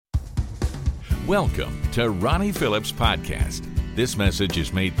Welcome to Ronnie Phillips Podcast. This message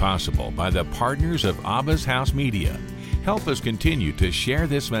is made possible by the partners of Abba's House Media. Help us continue to share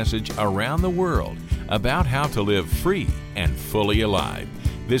this message around the world about how to live free and fully alive.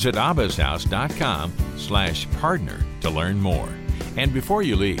 Visit abbashouse.com/partner to learn more. And before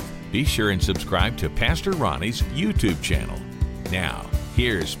you leave, be sure and subscribe to Pastor Ronnie's YouTube channel. Now,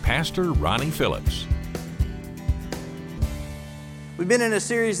 here's Pastor Ronnie Phillips. We've been in a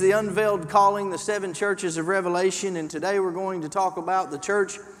series, The Unveiled Calling, the 7 churches of Revelation, and today we're going to talk about the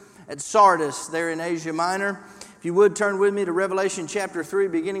church at Sardis there in Asia Minor. If you would, turn with me to Revelation chapter 3,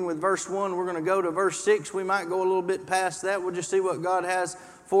 beginning with verse 1. We're going to go to verse 6. We might go a little bit past that. We'll just see what God has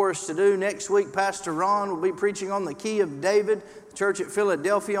for us to do. Next week, Pastor Ron will be preaching on the Key of David, the church at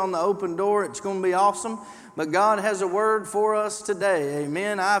Philadelphia on the open door. It's going to be awesome. But God has a word for us today.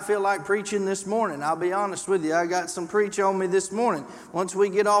 Amen. I feel like preaching this morning. I'll be honest with you. I got some preach on me this morning. Once we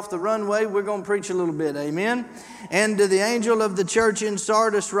get off the runway, we're going to preach a little bit. Amen. And to the angel of the church in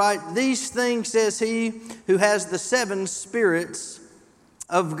Sardis write, "These things says he who has the 7 spirits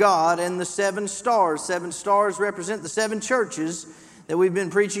of God and the 7 stars." 7 stars represent the 7 churches that we've been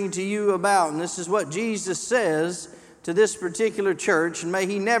preaching to you about. And this is what Jesus says to this particular church. And may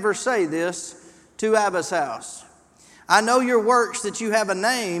he never say this to Abba's house. "I know your works, that you have a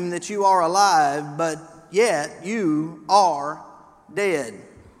name, that you are alive, but yet you are dead."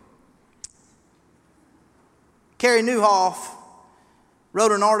 Carey Nieuwhof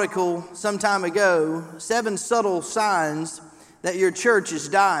wrote an article some time ago, 7 subtle signs that your church is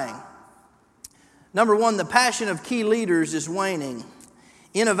dying. Number 1, the passion of key leaders is waning.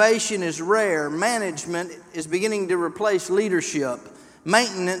 Innovation is rare. Management is beginning to replace leadership.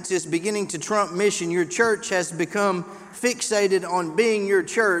 Maintenance is beginning to trump mission. Your church has become fixated on being your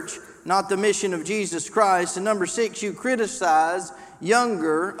church, not the mission of Jesus Christ. And number 6, you criticize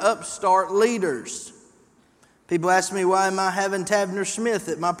younger, upstart leaders. People ask me, why am I having Tavner Smith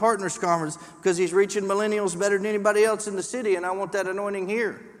at my partners conference? Because he's reaching millennials better than anybody else in the city, and I want that anointing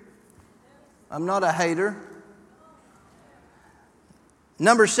here. I'm not a hater.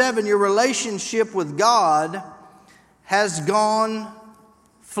 Number 7, your relationship with God has gone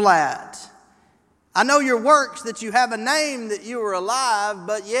flat. "I know your works, that you have a name, that you are alive,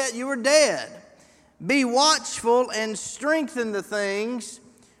 but yet you are dead. Be watchful and strengthen the things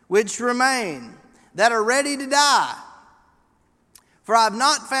which remain, that are ready to die. For I have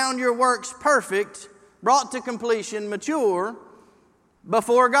not found your works perfect, brought to completion, mature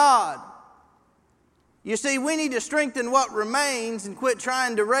before God." You see, we need to strengthen what remains and quit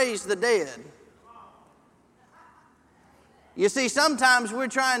trying to raise the dead. You see, sometimes we're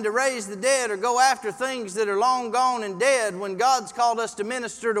trying to raise the dead or go after things that are long gone and dead when God's called us to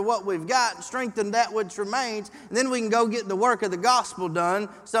minister to what we've got and strengthen that which remains, and then we can go get the work of the gospel done.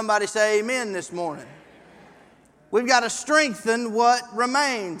 Somebody say amen this morning. We've got to strengthen what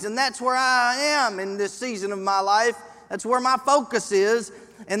remains, and that's where I am in this season of my life. That's where my focus is,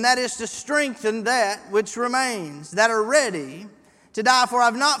 and that is to strengthen that which remains, that are ready to die. "For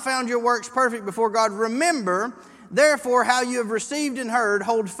I've not found your works perfect before God. Remember, therefore, how you have received and heard,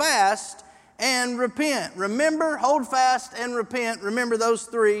 hold fast and repent." Remember, hold fast, and repent. Remember those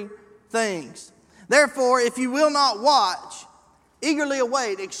 3 things. "Therefore, if you will not watch, eagerly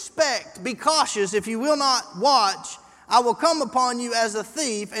await, expect, be cautious. If you will not watch, I will come upon you as a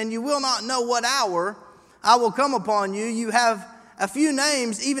thief, and you will not know what hour I will come upon you. You have a few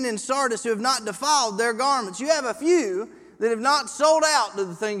names, even in Sardis, who have not defiled their garments." You have a few that have not sold out to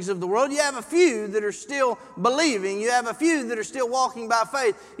the things of the world. You have a few that are still believing. You have a few that are still walking by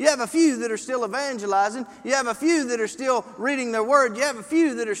faith. You have a few that are still evangelizing. You have a few that are still reading their word. You have a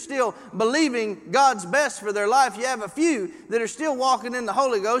few that are still believing God's best for their life. You have a few that are still walking in the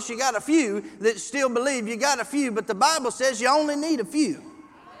Holy Ghost. You got a few that still believe. You got a few, but the Bible says you only need a few.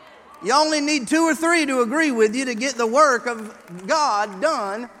 You only need 2 or 3 to agree with you to get the work of God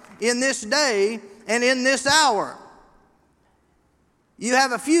done in this day and in this hour. "You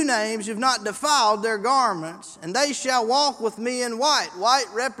have a few names who have not defiled their garments, and they shall walk with me in white." White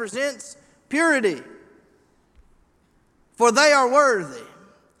represents purity. "For they are worthy.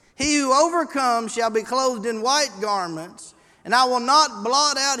 He who overcomes shall be clothed in white garments, and I will not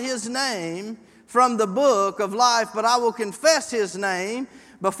blot out his name from the book of life, but I will confess his name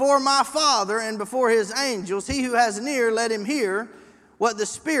before my Father and before his angels. He who has an ear, let him hear what the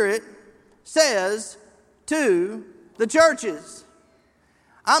Spirit says to the churches."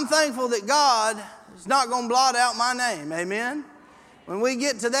 I'm thankful that God is not going to blot out my name. Amen. When we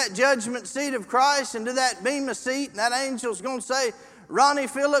get to that judgment seat of Christ and to that bema seat, and that angel's going to say, "Ronnie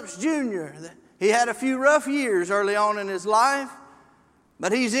Phillips Jr." He had a few rough years early on in his life,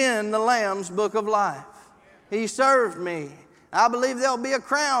 but he's in the Lamb's book of life. He served me. I believe there'll be a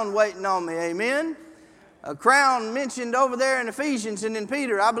crown waiting on me. Amen? A crown mentioned over there in Ephesians and in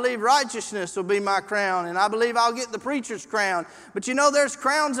Peter. I believe righteousness will be my crown, and I believe I'll get the preacher's crown. But you know, there's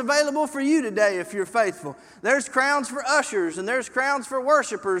crowns available for you today if you're faithful. There's crowns for ushers, and there's crowns for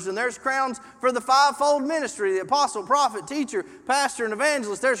worshipers, and there's crowns for the fivefold ministry, the apostle, prophet, teacher, pastor, and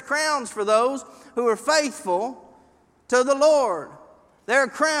evangelist. There's crowns for those who are faithful to the Lord. There are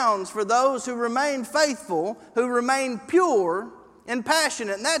crowns for those who remain faithful, who remain pure and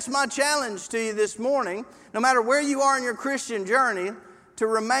passionate. And that's my challenge to you this morning, no matter where you are in your Christian journey, to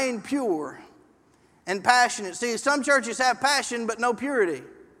remain pure and passionate. See, some churches have passion but no purity.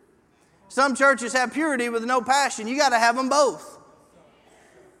 Some churches have purity with no passion. You got to have them both.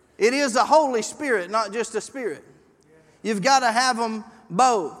 It is the Holy Spirit, not just a spirit. You've got to have them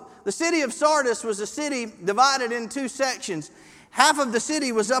both. The city of Sardis was a city divided in two sections. Half of the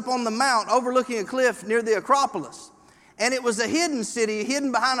city was up on the mount overlooking a cliff near the Acropolis. And it was a hidden city,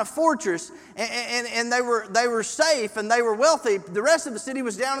 hidden behind a fortress, and they were safe and they were wealthy. The rest of the city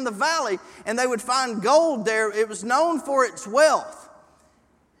was down in the valley, and they would find gold there. It was known for its wealth.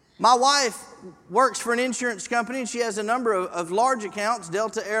 My wife works for an insurance company, and she has a number of large accounts,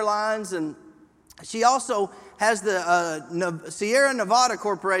 Delta Airlines, and she also has the Sierra Nevada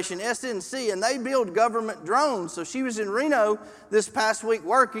Corporation, SNC, and they build government drones. So she was in Reno this past week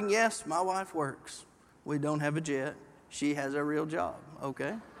working. Yes, my wife works. We don't have a jet. She has a real job,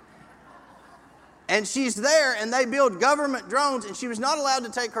 okay? And she's there, and they build government drones, and she was not allowed to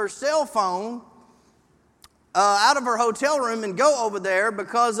take her cell phone out of her hotel room and go over there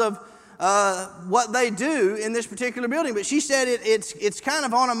because of what they do in this particular building. But she said it's kind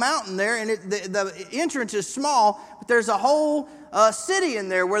of on a mountain there, and the entrance is small, but there's a whole city in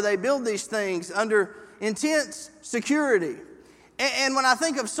there where they build these things under intense security. And when I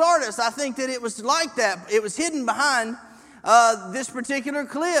think of Sardis, I think that it was like that. It was hidden behind this particular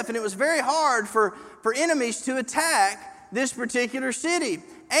cliff, and it was very hard for enemies to attack this particular city.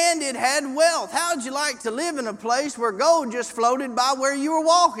 And it had wealth. How would you like to live in a place where gold just floated by where you were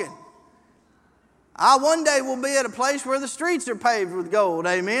walking? I one day will be at a place where the streets are paved with gold,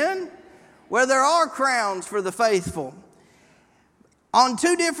 amen? Where there are crowns for the faithful. On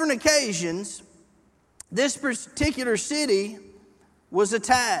two different occasions, this particular city was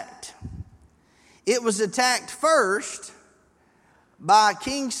attacked. It was attacked first by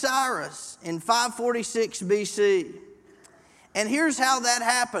King Cyrus in 546 BC. And here's how that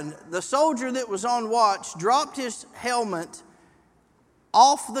happened. The soldier that was on watch dropped his helmet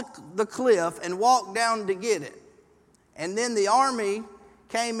off the cliff and walked down to get it. And then the army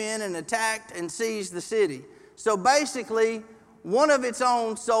came in and attacked and seized the city. So basically, one of its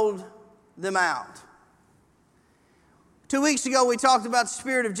own sold them out. 2 weeks ago, we talked about the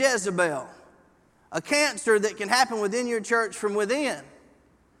spirit of Jezebel, a cancer that can happen within your church from within.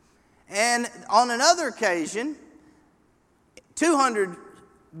 And on another occasion, 200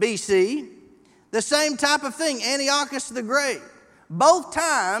 BC, the same type of thing, Antiochus the Great. Both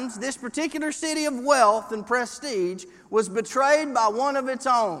times, this particular city of wealth and prestige was betrayed by one of its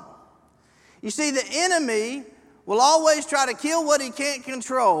own. You see, the enemy will always try to kill what he can't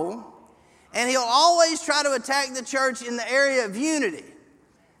control, and he'll always try to attack the church in the area of unity.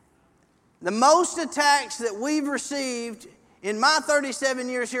 The most attacks that we've received in my 37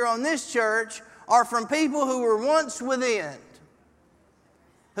 years here on this church are from people who were once within,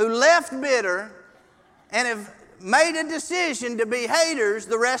 who left bitter and have made a decision to be haters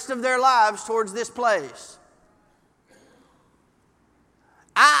the rest of their lives towards this place.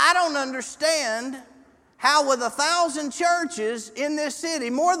 I don't understand how with 1,000 churches in this city,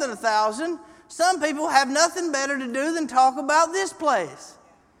 more than 1,000, some people have nothing better to do than talk about this place.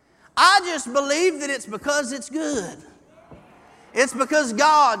 I just believe that it's because it's good. It's because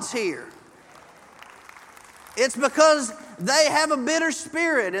God's here. It's because they have a bitter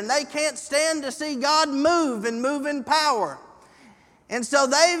spirit and they can't stand to see God move and move in power. And so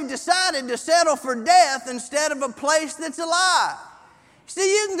they've decided to settle for death instead of a place that's alive. See,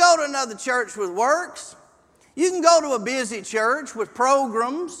 you can go to another church with works. You can go to a busy church with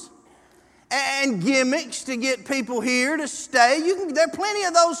programs and gimmicks to get people here to stay. There are plenty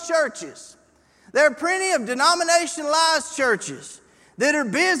of those churches. There are plenty of denominationalized churches that are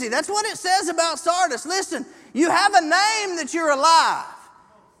busy. That's what it says about Sardis. Listen, you have a name that you're alive.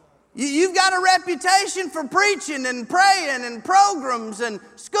 You've got a reputation for preaching and praying and programs and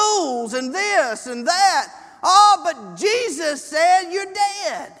schools and this and that. Oh, but Jesus said you're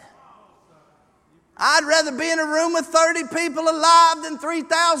dead. I'd rather be in a room with 30 people alive than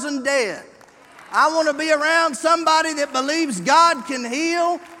 3,000 dead. I want to be around somebody that believes God can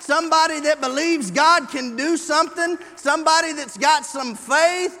heal, somebody that believes God can do something, somebody that's got some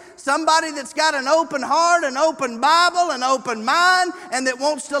faith, somebody that's got an open heart, an open Bible, an open mind, and that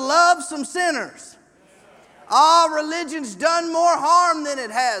wants to love some sinners. All religion's done more harm than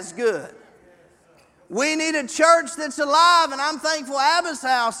it has good. We need a church that's alive, and I'm thankful Abba's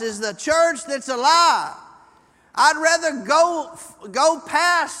House is the church that's alive. I'd rather go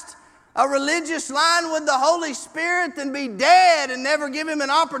past a religious line with the Holy Spirit than be dead and never give Him an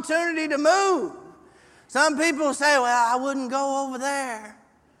opportunity to move. Some people say, well, I wouldn't go over there.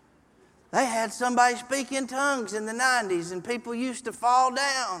 They had somebody speak in tongues in the 90s and people used to fall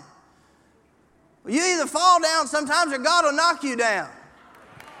down. Well, you either fall down sometimes or God will knock you down.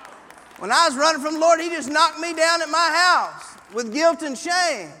 When I was running from the Lord, He just knocked me down at my house with guilt and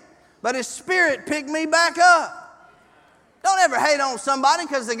shame. But His Spirit picked me back up. Don't ever hate on somebody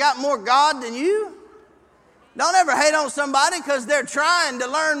because they got more God than you. Don't ever hate on somebody because they're trying to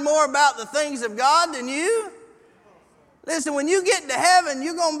learn more about the things of God than you. Listen, when you get to heaven,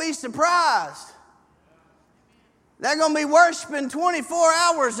 you're going to be surprised. They're going to be worshiping 24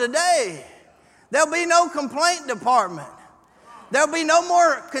 hours a day. There'll be no complaint department. There'll be no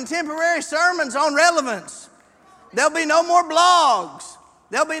more contemporary sermons on relevance. There'll be no more blogs.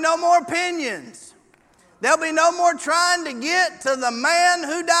 There'll be no more opinions. There'll be no more trying to get to the man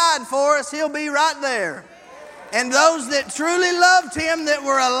who died for us. He'll be right there. And those that truly loved Him, that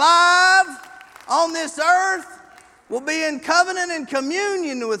were alive on this earth, will be in covenant and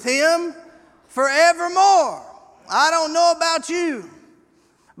communion with Him forevermore. I don't know about you,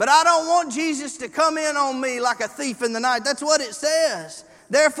 but I don't want Jesus to come in on me like a thief in the night. That's what it says.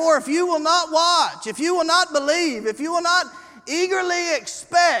 Therefore, if you will not watch, if you will not believe, if you will not eagerly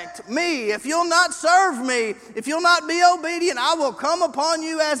expect me, if you'll not serve me, if you'll not be obedient, I will come upon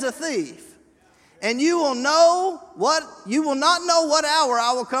you as a thief. And you will not know what hour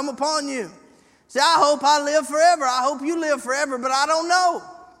I will come upon you. See, I hope I live forever. I hope you live forever, but I don't know.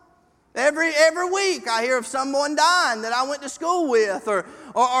 Every week I hear of someone dying that I went to school with,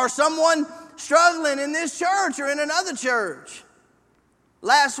 or someone struggling in this church or in another church.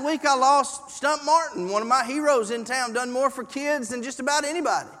 Last week I lost Stump Martin, one of my heroes in town, done more for kids than just about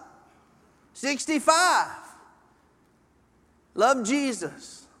anybody. 65. Loved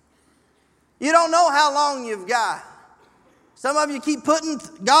Jesus. You don't know how long you've got. Some of you keep putting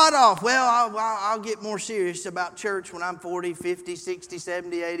God off. Well, I'll get more serious about church when I'm 40, 50, 60,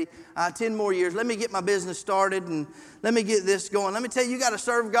 70, 80, 10 more years. Let me get my business started and let me get this going. Let me tell you, you got to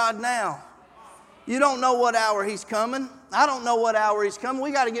serve God now. You don't know what hour He's coming. I don't know what hour He's coming.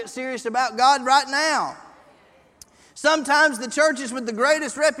 We got to get serious about God right now. Sometimes the churches with the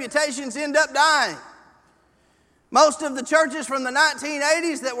greatest reputations end up dying. Most of the churches from the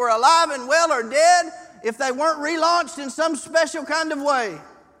 1980s that were alive and well are dead if they weren't relaunched in some special kind of way.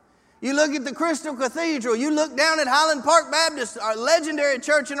 You look at the Crystal Cathedral. You look down at Highland Park Baptist, our legendary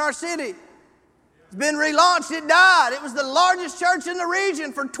church in our city. It's been relaunched. It died. It was the largest church in the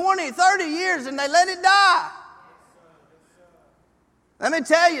region for 20, 30 years, and they let it die. Let me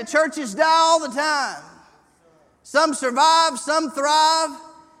tell you, churches die all the time. Some survive, some thrive.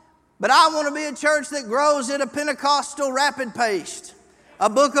 But I want to be a church that grows at a Pentecostal rapid pace, a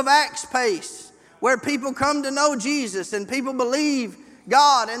Book of Acts pace, where people come to know Jesus and people believe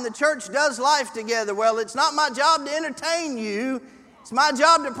God and the church does life together. Well, it's not my job to entertain you. It's my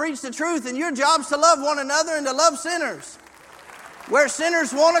job to preach the truth, and your job is to love one another and to love sinners where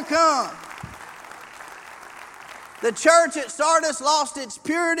sinners want to come. The church at Sardis lost its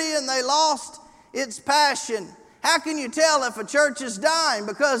purity and they lost its passion. How can you tell if a church is dying?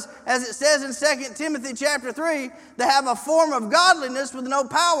 Because as it says in 2 Timothy chapter 3, they have a form of godliness with no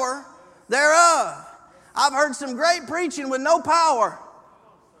power thereof. I've heard some great preaching with no power.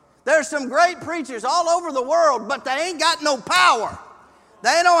 There's some great preachers all over the world, but they ain't got no power.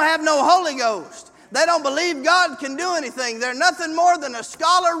 They don't have no Holy Ghost. They don't believe God can do anything. They're nothing more than a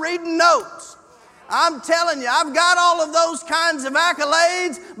scholar reading notes. I'm telling you, I've got all of those kinds of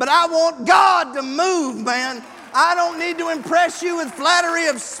accolades, but I want God to move, man. I don't need to impress you with flattery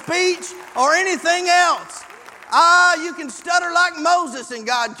of speech or anything else. You can stutter like Moses and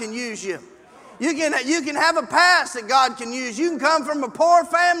God can use you. You can have a past that God can use. You can come from a poor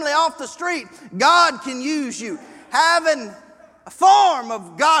family off the street. God can use you. Having a form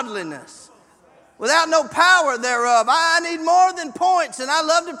of godliness without no power thereof. I need more than points, and I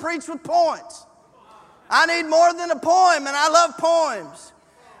love to preach with points. I need more than a poem, and I love poems.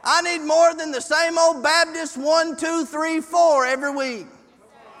 I need more than the same old Baptist 1, 2, 3, 4 every week.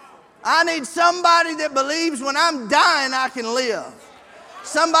 I need somebody that believes when I'm dying I can live.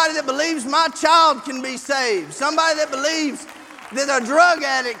 Somebody that believes my child can be saved. Somebody that believes that a drug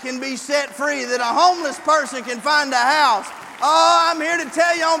addict can be set free, that a homeless person can find a house. Oh, I'm here to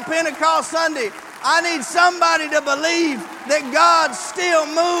tell you on Pentecost Sunday, I need somebody to believe that God still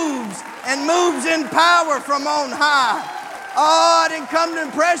moves and moves in power from on high. Oh, I didn't come to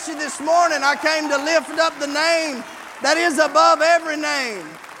impress you this morning. I came to lift up the name that is above every name.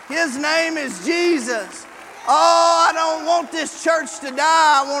 His name is Jesus. Oh, I don't want this church to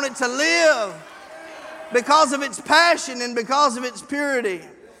die. I want it to live because of its passion and because of its purity.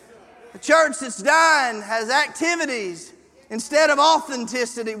 The church that's dying has activities instead of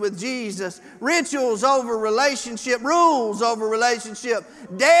authenticity with Jesus. Rituals over relationship, rules over relationship,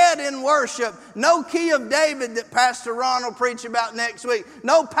 dead in worship. No key of David that Pastor Ron will preach about next week.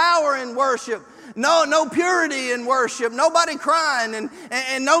 No power in worship. No purity in worship. Nobody crying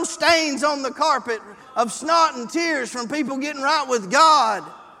and no stains on the carpet of snot and tears from people getting right with God.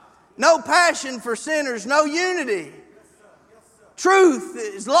 No passion for sinners. No unity. Truth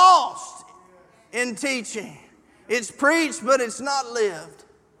is lost in teaching. It's preached, but it's not lived.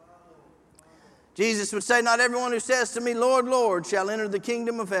 Jesus would say, not everyone who says to me, Lord, Lord, shall enter the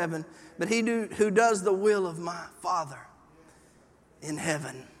kingdom of heaven, but he who does the will of my Father in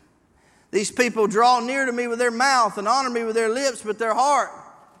heaven. These people draw near to me with their mouth and honor me with their lips, but their heart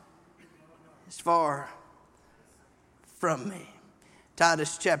is far from me.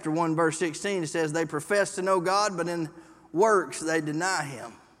 Titus chapter 1, verse 16, it says, they profess to know God, but in works they deny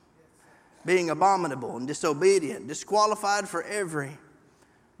him, being abominable and disobedient, disqualified for every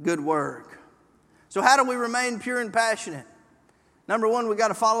good work. So how do we remain pure and passionate? Number one, we got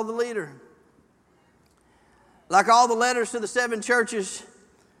to follow the leader. Like all the letters to the 7 churches,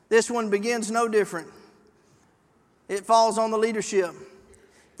 this one begins no different. It falls on the leadership.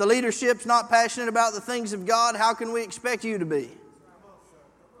 If the leadership's not passionate about the things of God, how can we expect you to be?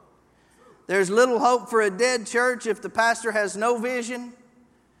 There's little hope for a dead church if the pastor has no vision,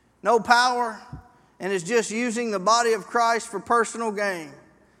 no power, and is just using the body of Christ for personal gain.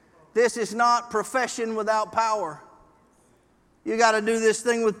 This is not profession without power. You got to do this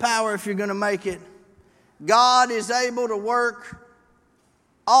thing with power if you're going to make it. God is able to work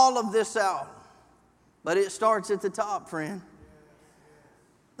all of this out, but it starts at the top, friend.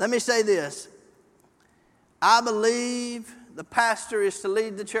 Let me say this. I believe the pastor is to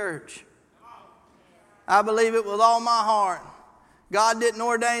lead the church. I believe it with all my heart. God didn't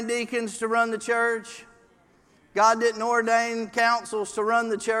ordain deacons to run the church. God didn't ordain councils to run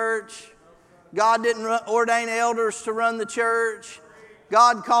the church. God didn't ordain elders to run the church.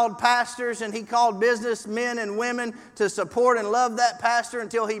 God called pastors and he called businessmen and women to support and love that pastor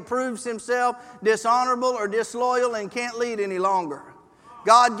until he proves himself dishonorable or disloyal and can't lead any longer.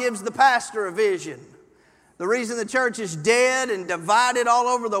 God gives the pastor a vision. The reason the church is dead and divided all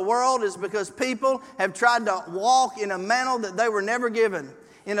over the world is because people have tried to walk in a mantle that they were never given,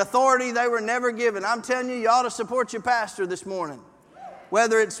 in authority they were never given. I'm telling you, you ought to support your pastor this morning.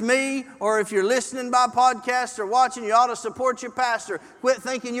 Whether it's me or if you're listening by podcast or watching, you ought to support your pastor. Quit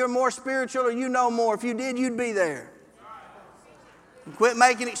thinking you're more spiritual or you know more. If you did, you'd be there. And quit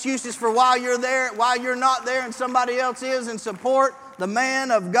making excuses for why you're there, why you're not there and somebody else is, and support the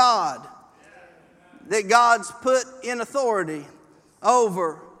man of God that God's put in authority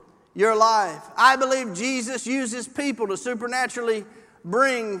over your life. I believe Jesus uses people to supernaturally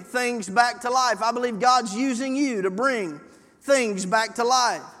bring things back to life. I believe God's using you to bring things back to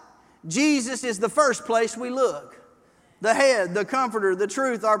life. Jesus is the first place we look. The head, the comforter, the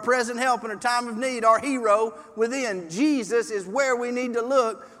truth, our present help in a time of need, our hero within. Jesus is where we need to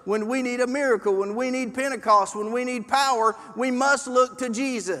look when we need a miracle, when we need Pentecost, when we need power. We must look to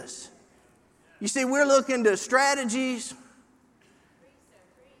Jesus. You see, we're looking to strategies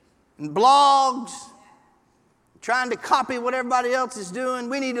and blogs, trying to copy what everybody else is doing.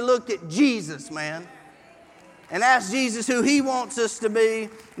 We need to look at Jesus, man, and ask Jesus who he wants us to be,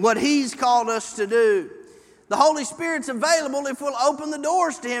 what he's called us to do. The Holy Spirit's available if we'll open the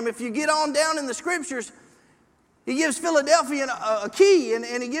doors to him. If you get on down in the scriptures, he gives Philadelphia a key and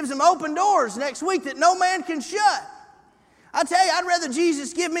he gives them open doors next week that no man can shut. I tell you, I'd rather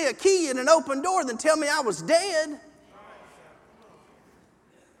Jesus give me a key and an open door than tell me I was dead.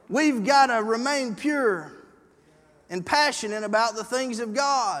 We've got to remain pure and passionate about the things of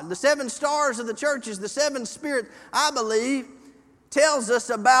God. The 7 stars of the churches, the 7 spirits, I believe, tells us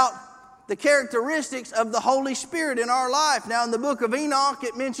about the characteristics of the Holy Spirit in our life. Now, in the book of Enoch,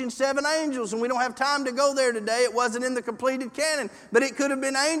 it mentions 7 angels, and we don't have time to go there today. It wasn't in the completed canon, but it could have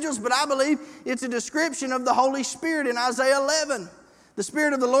been angels. But I believe it's a description of the Holy Spirit in Isaiah 11. The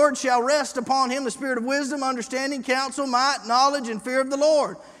Spirit of the Lord shall rest upon him, the Spirit of wisdom, understanding, counsel, might, knowledge, and fear of the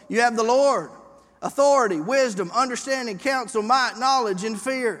Lord. You have the Lord, authority, wisdom, understanding, counsel, might, knowledge, and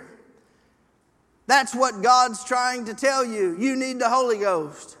fear. That's what God's trying to tell you. You need the Holy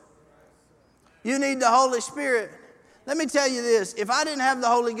Ghost. You need the Holy Spirit. Let me tell you this. If I didn't have the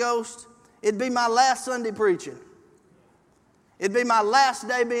Holy Ghost, it'd be my last Sunday preaching. It'd be my last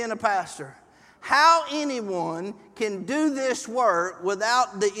day being a pastor. How anyone can do this work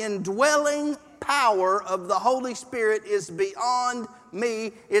without the indwelling power of the Holy Spirit is beyond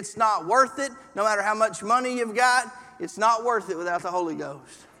me. It's not worth it. No matter how much money you've got, it's not worth it without the Holy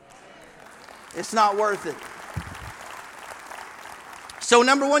Ghost. It's not worth it. So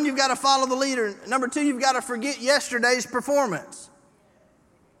number one, you've got to follow the leader. Number two, you've got to forget yesterday's performance.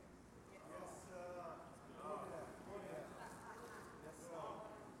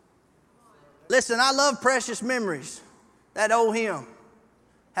 Listen, I love Precious Memories, that old hymn.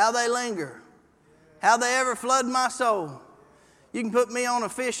 How they linger, how they ever flood my soul. You can put me on a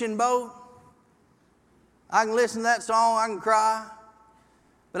fishing boat. I can listen to that song, I can cry.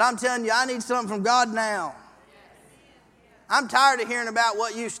 But I'm telling you, I need something from God now. I'm tired of hearing about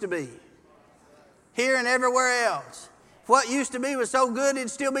what used to be. Here and everywhere else. If what used to be was so good, it'd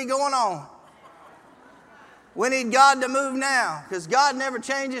still be going on. We need God to move now, because God never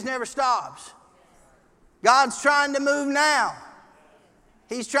changes, never stops. God's trying to move now.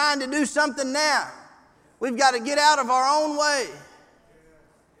 He's trying to do something now. We've got to get out of our own way.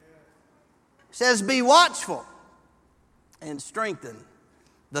 It says, be watchful and strengthen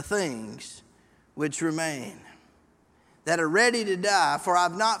the things which remain, that are ready to die, for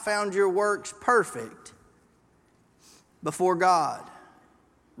I've not found your works perfect before God.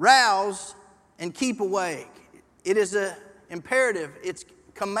 Rouse and keep awake. It is an imperative. It's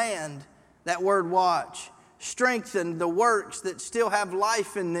command, that word watch. Strengthen the works that still have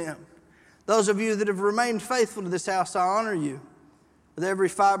life in them. Those of you that have remained faithful to this house, I honor you with every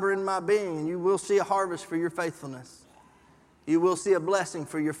fiber in my being, and you will see a harvest for your faithfulness. You will see a blessing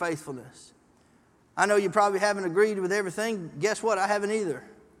for your faithfulness. I know you probably haven't agreed with everything. Guess what? I haven't either.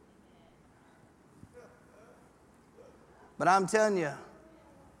 But I'm telling you,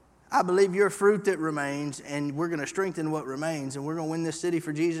 I believe you're fruit that remains, and we're going to strengthen what remains, and we're going to win this city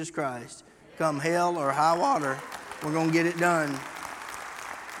for Jesus Christ. Come hell or high water, we're going to get it done.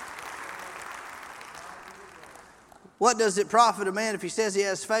 What does it profit a man if he says he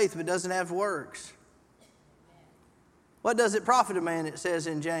has faith but doesn't have works? What does it profit a man, it says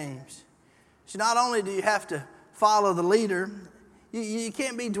in James? So not only do you have to follow the leader, you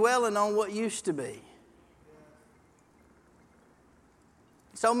can't be dwelling on what used to be.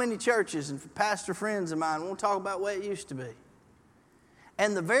 So many churches and pastor friends of mine won't talk about what it used to be.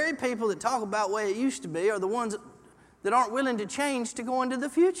 And the very people that talk about the way it used to be are the ones that aren't willing to change to go into the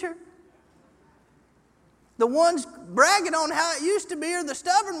future. The ones bragging on how it used to be are the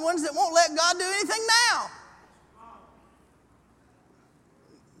stubborn ones that won't let God do anything now.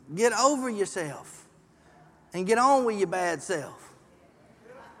 Get over yourself and get on with your bad self,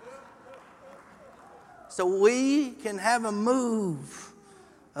 so we can have a move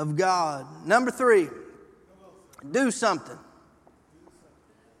of God. Number three, do something.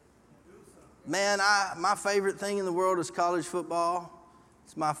 Man, my favorite thing in the world is college football.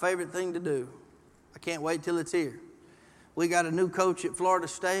 It's my favorite thing to do. I can't wait till it's here. We got a new coach at Florida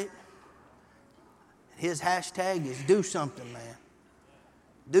State. His hashtag is do something, man.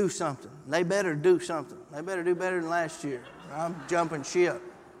 Do something. They better do something. They better do better than last year. I'm jumping ship.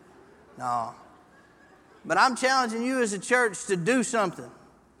 No. But I'm challenging you as a church to do something.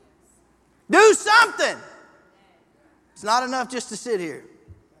 Do something. It's not enough just to sit here.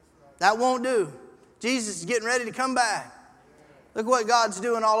 That won't do. Jesus is getting ready to come back. Look what God's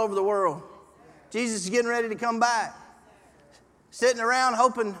doing all over the world. Jesus is getting ready to come back. Sitting around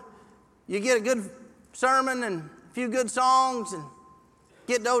hoping you get a good sermon and a few good songs and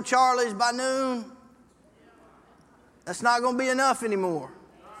get to old Charlie's by noon. That's not going to be enough anymore.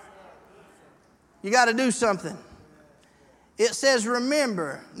 You got to do something. It says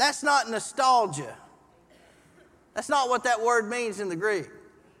remember. That's not nostalgia. That's not what that word means in the Greek.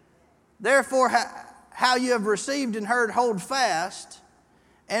 Therefore, how you have received and heard, hold fast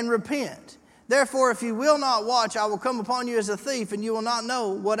and repent. Therefore, if you will not watch, I will come upon you as a thief, and you will not know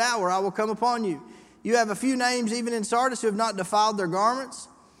what hour I will come upon you. You have a few names even in Sardis who have not defiled their garments,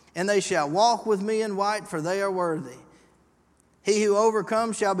 and they shall walk with me in white, for they are worthy. He who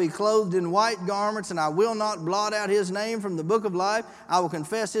overcomes shall be clothed in white garments, and I will not blot out his name from the book of life. I will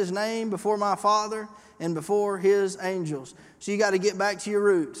confess his name before my Father and before his angels. So you got to get back to your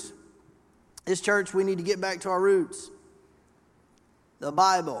roots. This church, we need to get back to our roots. the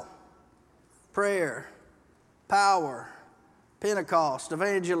Bible, prayer, power, Pentecost,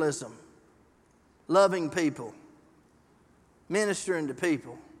 evangelism, loving people, ministering to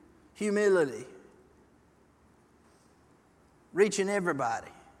people, humility, reaching everybody.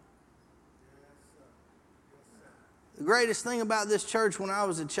 The greatest thing about this church when I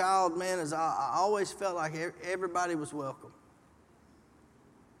was a child, man, is I always felt like everybody was welcome.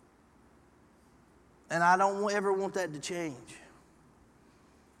 And I don't ever want that to change.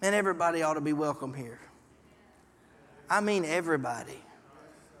 And everybody ought to be welcome here. I mean everybody.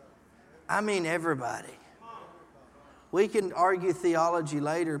 I mean everybody. We can argue theology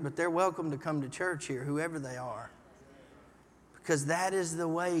later, but they're welcome to come to church here, whoever they are. Because that is the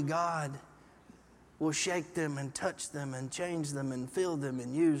way God will shake them and touch them and change them and fill them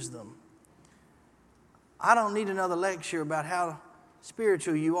and use them. I don't need another lecture about how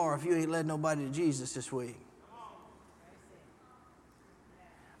spiritual you are if you ain't led nobody to Jesus this week.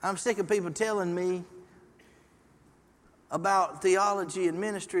 I'm sick of people telling me about theology and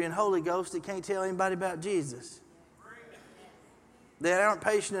ministry and Holy Ghost that can't tell anybody about Jesus. They aren't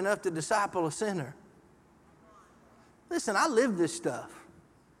patient enough to disciple a sinner. Listen, I live this stuff.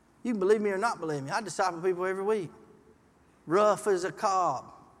 You can believe me or not believe me. I disciple people every week. Rough as a cob.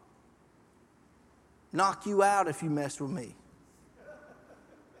 Knock you out if you mess with me.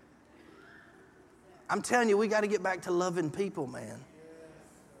 I'm telling you, we got to get back to loving people, man.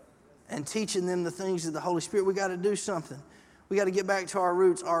 And teaching them the things of the Holy Spirit. We got to do something. We got to get back to our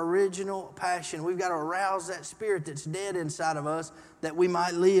roots, our original passion. We've got to arouse that spirit that's dead inside of us that we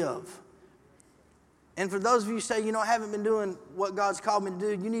might live. And for those of you who say, I haven't been doing what God's called me to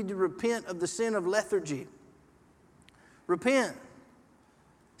do, you need to repent of the sin of lethargy. Repent. It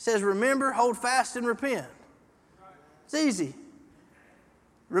says, remember, hold fast, and repent. It's easy.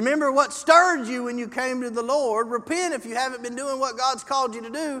 Remember what stirred you when you came to the Lord. Repent if you haven't been doing what God's called you to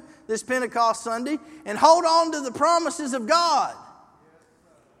do this Pentecost Sunday. And hold on to the promises of God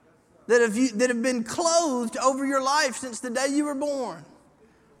that have been clothed over your life since the day you were born.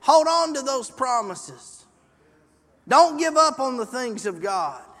 Hold on to those promises. Don't give up on the things of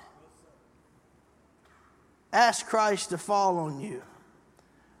God. Ask Christ to fall on you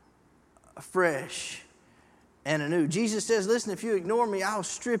afresh and anew. Jesus says, listen, if you ignore me, I'll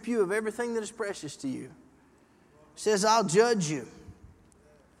strip you of everything that is precious to you. He says, I'll judge you.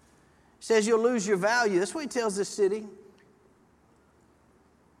 He says, you'll lose your value. That's what he tells this city.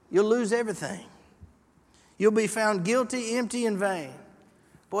 You'll lose everything. You'll be found guilty, empty, and vain.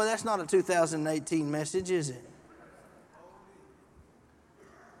 Boy, that's not a 2018 message, is it?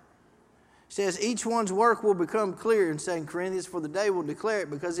 It says, each one's work will become clear in 2 Corinthians, for the day will declare it,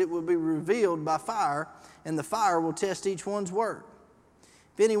 because it will be revealed by fire, and the fire will test each one's work.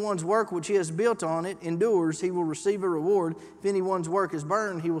 If anyone's work which he has built on it endures, he will receive a reward. If anyone's work is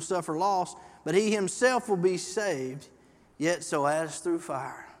burned, he will suffer loss, but he himself will be saved, yet so as through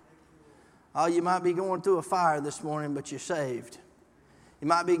fire. Oh, you might be going through a fire this morning, but you're saved. You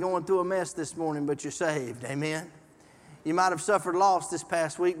might be going through a mess this morning, but you're saved. Amen? You might have suffered loss this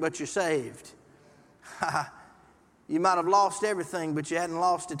past week, but you're saved. You might have lost everything, but you hadn't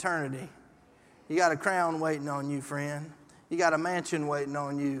lost eternity. You got a crown waiting on you, friend. You got a mansion waiting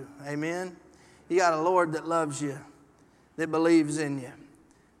on you. Amen? You got a Lord that loves you, that believes in you,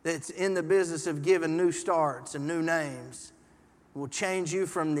 that's in the business of giving new starts and new names. Will change you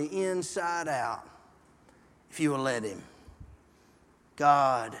from the inside out if you will let Him.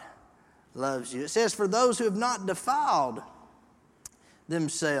 God loves you. It says, for those who have not defiled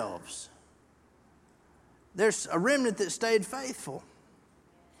themselves. There's a remnant that stayed faithful.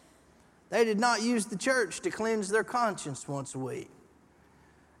 They did not use the church to cleanse their conscience once a week,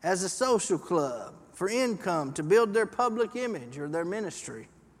 as a social club, for income, to build their public image or their ministry.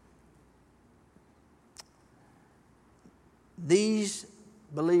 These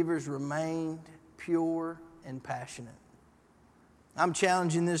believers remained pure and passionate. I'm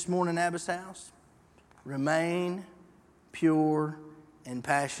challenging this morning, Abbas House. Remain pure and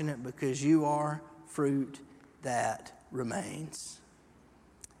passionate, because you are fruit that remains.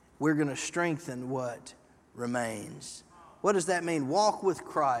 We're going to strengthen what remains. What does that mean? Walk with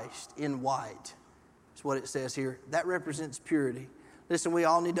Christ in white. That's what it says here. That represents purity. Listen, we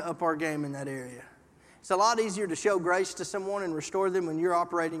all need to up our game in that area. It's a lot easier to show grace to someone and restore them when you're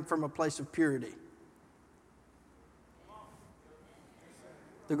operating from a place of purity.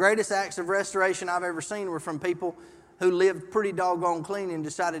 The greatest acts of restoration I've ever seen were from people who lived pretty doggone clean and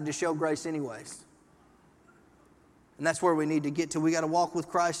decided to show grace anyways. And that's where we need to get to. We got to walk with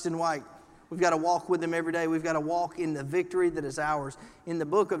Christ in white. We've got to walk with Him every day. We've got to walk in the victory that is ours. In the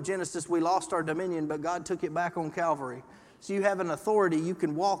book of Genesis, we lost our dominion, but God took it back on Calvary. so you have an authority you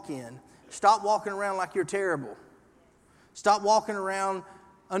can walk in. Stop walking around like you're terrible. Stop walking around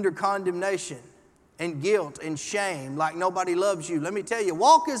under condemnation and guilt and shame like nobody loves you. Let me tell you,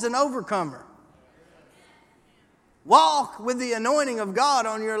 walk as an overcomer. Walk with the anointing of God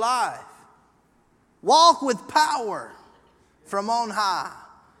on your life. Walk with power from on high.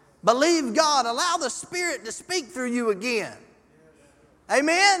 Believe God. Allow the Spirit to speak through you again.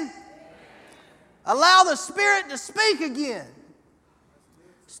 Amen? Allow the Spirit to speak again.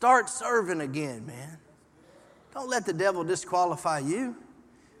 Start serving again, man. Don't let the devil disqualify you.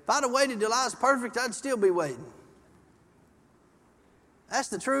 If I'd have waited till I was perfect, I'd still be waiting. That's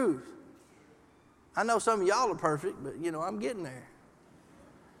the truth. I know some of y'all are perfect, but I'm getting there.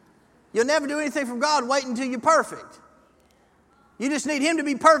 You'll never do anything from God waiting until you're perfect. You just need Him to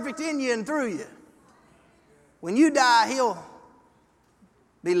be perfect in you and through you. When you die, He'll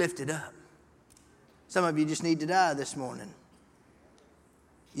be lifted up. Some of you just need to die this morning.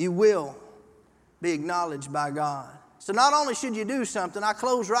 You will be acknowledged by God. So not only should you do something, I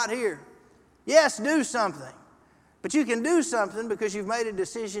close right here. Yes, do something. But you can do something because you've made a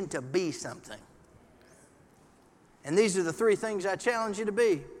decision to be something. And these are the 3 things I challenge you to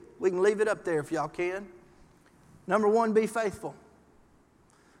be. We can leave it up there if y'all can. Number 1, be faithful.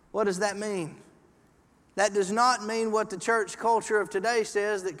 What does that mean? That does not mean what the church culture of today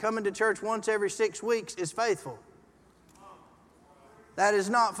says, that coming to church once every 6 weeks is faithful. That is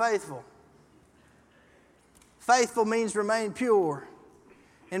not faithful. Faithful means remain pure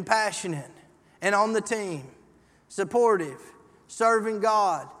and passionate and on the team, supportive, serving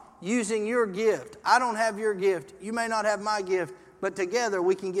God, using your gift. I don't have your gift. You may not have my gift, but together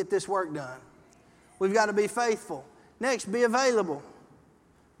we can get this work done. We've got to be faithful. Next, be available.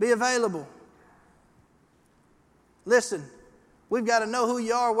 Be available. Listen, we've got to know who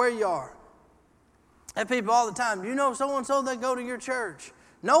you are, where you are. I have people all the time, do you know so-and-so that go to your church?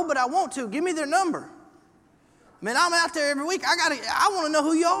 No, but I want to. Give me their number. I mean, I'm out there every week. I want to know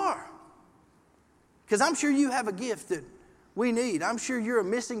who you are. Because I'm sure you have a gift that we need. I'm sure you're a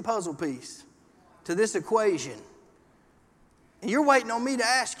missing puzzle piece to this equation. And you're waiting on me to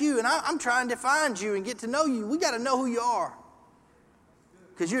ask you, and I'm trying to find you and get to know you. We got to know who you are.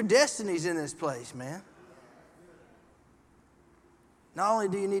 Because your destiny's in this place, man. Not only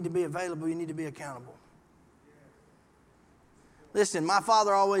do you need to be available, you need to be accountable. Listen, my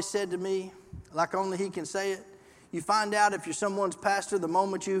father always said to me, like only he can say it, you find out if you're someone's pastor the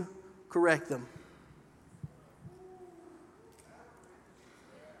moment you correct them.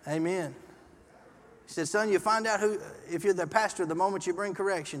 Amen. He said, son, you find out if you're their pastor the moment you bring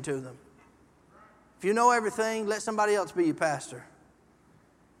correction to them. If you know everything, let somebody else be your pastor.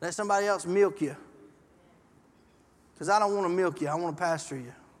 Let somebody else milk you. Because I don't want to milk you. I want to pastor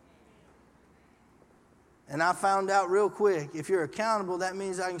you. And I found out real quick, if you're accountable, that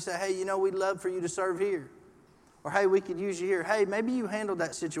means I can say, hey, we'd love for you to serve here. Or, hey, we could use you here. Hey, maybe you handled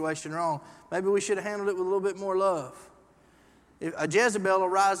that situation wrong. Maybe we should have handled it with a little bit more love. A Jezebel will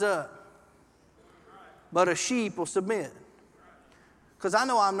rise up, but a sheep will submit. Because I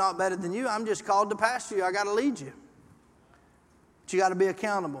know I'm not better than you. I'm just called to pastor you. I got to lead you. But you got to be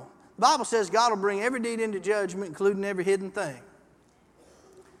accountable. The Bible says God will bring every deed into judgment, including every hidden thing.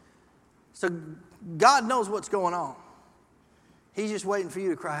 So God knows what's going on. He's just waiting for you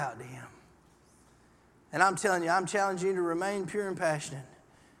to cry out to Him. And I'm telling you, I'm challenging you to remain pure and passionate.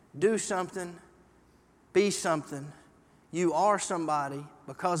 Do something. Be something. You are somebody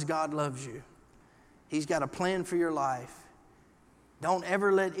because God loves you. He's got a plan for your life. Don't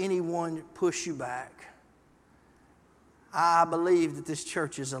ever let anyone push you back. I believe that this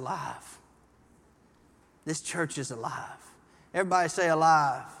church is alive. This church is alive. Everybody say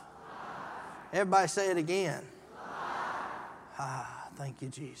alive. Everybody say it again. Thank you,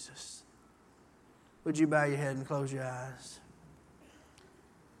 Jesus. Would you bow your head and close your eyes?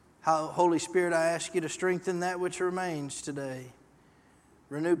 Holy Spirit, I ask you to strengthen that which remains today.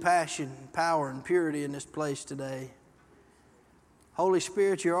 Renew passion, power, and purity in this place today. Holy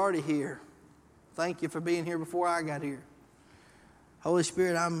Spirit, you're already here. Thank you for being here before I got here. Holy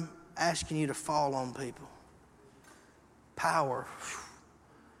Spirit, I'm asking you to fall on people. Power.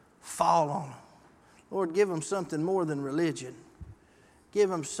 Fall on them. Lord, give them something more than religion. Give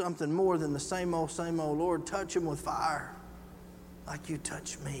them something more than the same old, same old. Lord, touch them with fire like you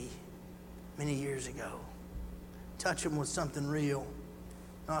touched me many years ago. Touch them with something real,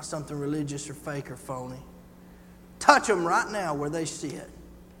 not something religious or fake or phony. Touch them right now where they sit.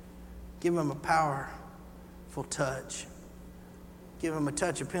 Give them a powerful touch. Give them a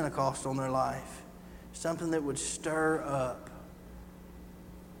touch of Pentecost on their life. Something that would stir up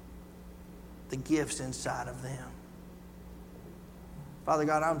the gifts inside of them. Father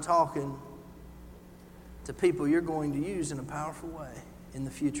God, I'm talking to people you're going to use in a powerful way in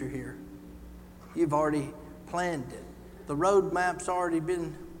the future here. You've already planned it. The road map's already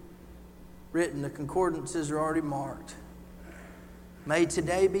been written. The concordances are already marked. May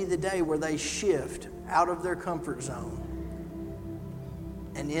today be the day where they shift out of their comfort zone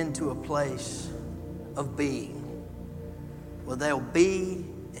and into a place of being, where they'll be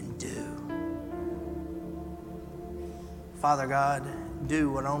and do. Father God,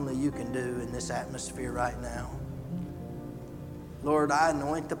 do what only you can do in this atmosphere right now. Lord, I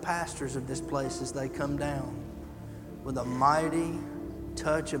anoint the pastors of this place as they come down with a mighty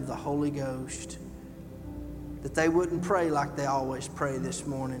touch of the Holy Ghost, that they wouldn't pray like they always pray this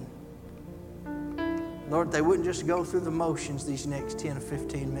morning. Lord, they wouldn't just go through the motions these next 10 or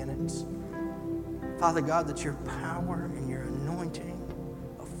 15 minutes. Father God, that your power and your anointing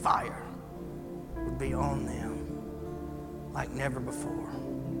of fire would be on them like never before.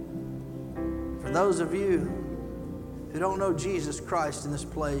 For those of you who don't know Jesus Christ in this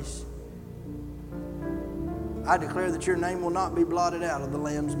place, I declare that your name will not be blotted out of the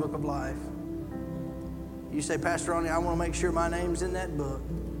Lamb's Book of Life. You say, Pastor Ronnie, I want to make sure my name's in that book.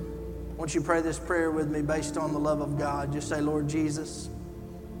 Won't you pray this prayer with me based on the love of God? Just say, Lord Jesus.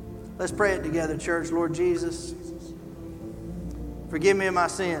 Let's pray it together, church. Lord Jesus, forgive me of my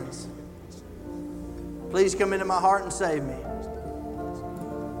sins. Please come into my heart and save me.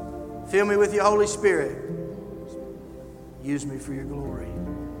 Fill me with your Holy Spirit. Use me for your glory.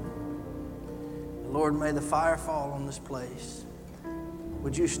 Lord, may the fire fall on this place.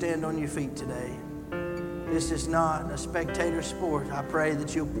 Would you stand on your feet today? This is not a spectator sport. I pray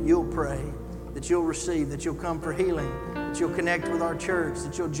that you'll pray, that you'll receive, that you'll come for healing, that you'll connect with our church,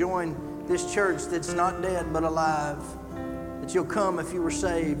 that you'll join this church that's not dead but alive, that you'll come if you were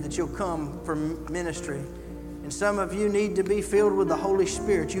saved, that you'll come for ministry. And some of you need to be filled with the Holy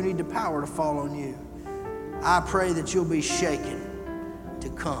Spirit. You need the power to fall on you. I pray that you'll be shaken to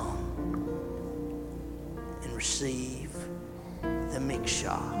come and receive the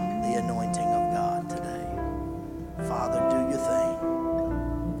mikshah, the anointing of God today. Father, do your thing.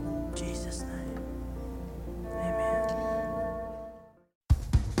 In Jesus' name. Amen.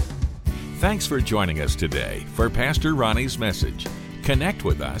 Thanks for joining us today for Pastor Ronnie's message. Connect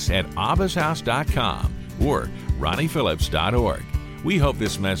with us at abbashouse.com or ronniephillips.org. We hope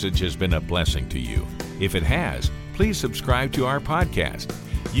this message has been a blessing to you. If it has, please subscribe to our podcast.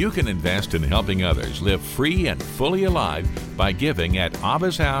 You can invest in helping others live free and fully alive by giving at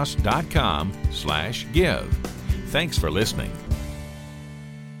abbashouse.com/give. Thanks for listening.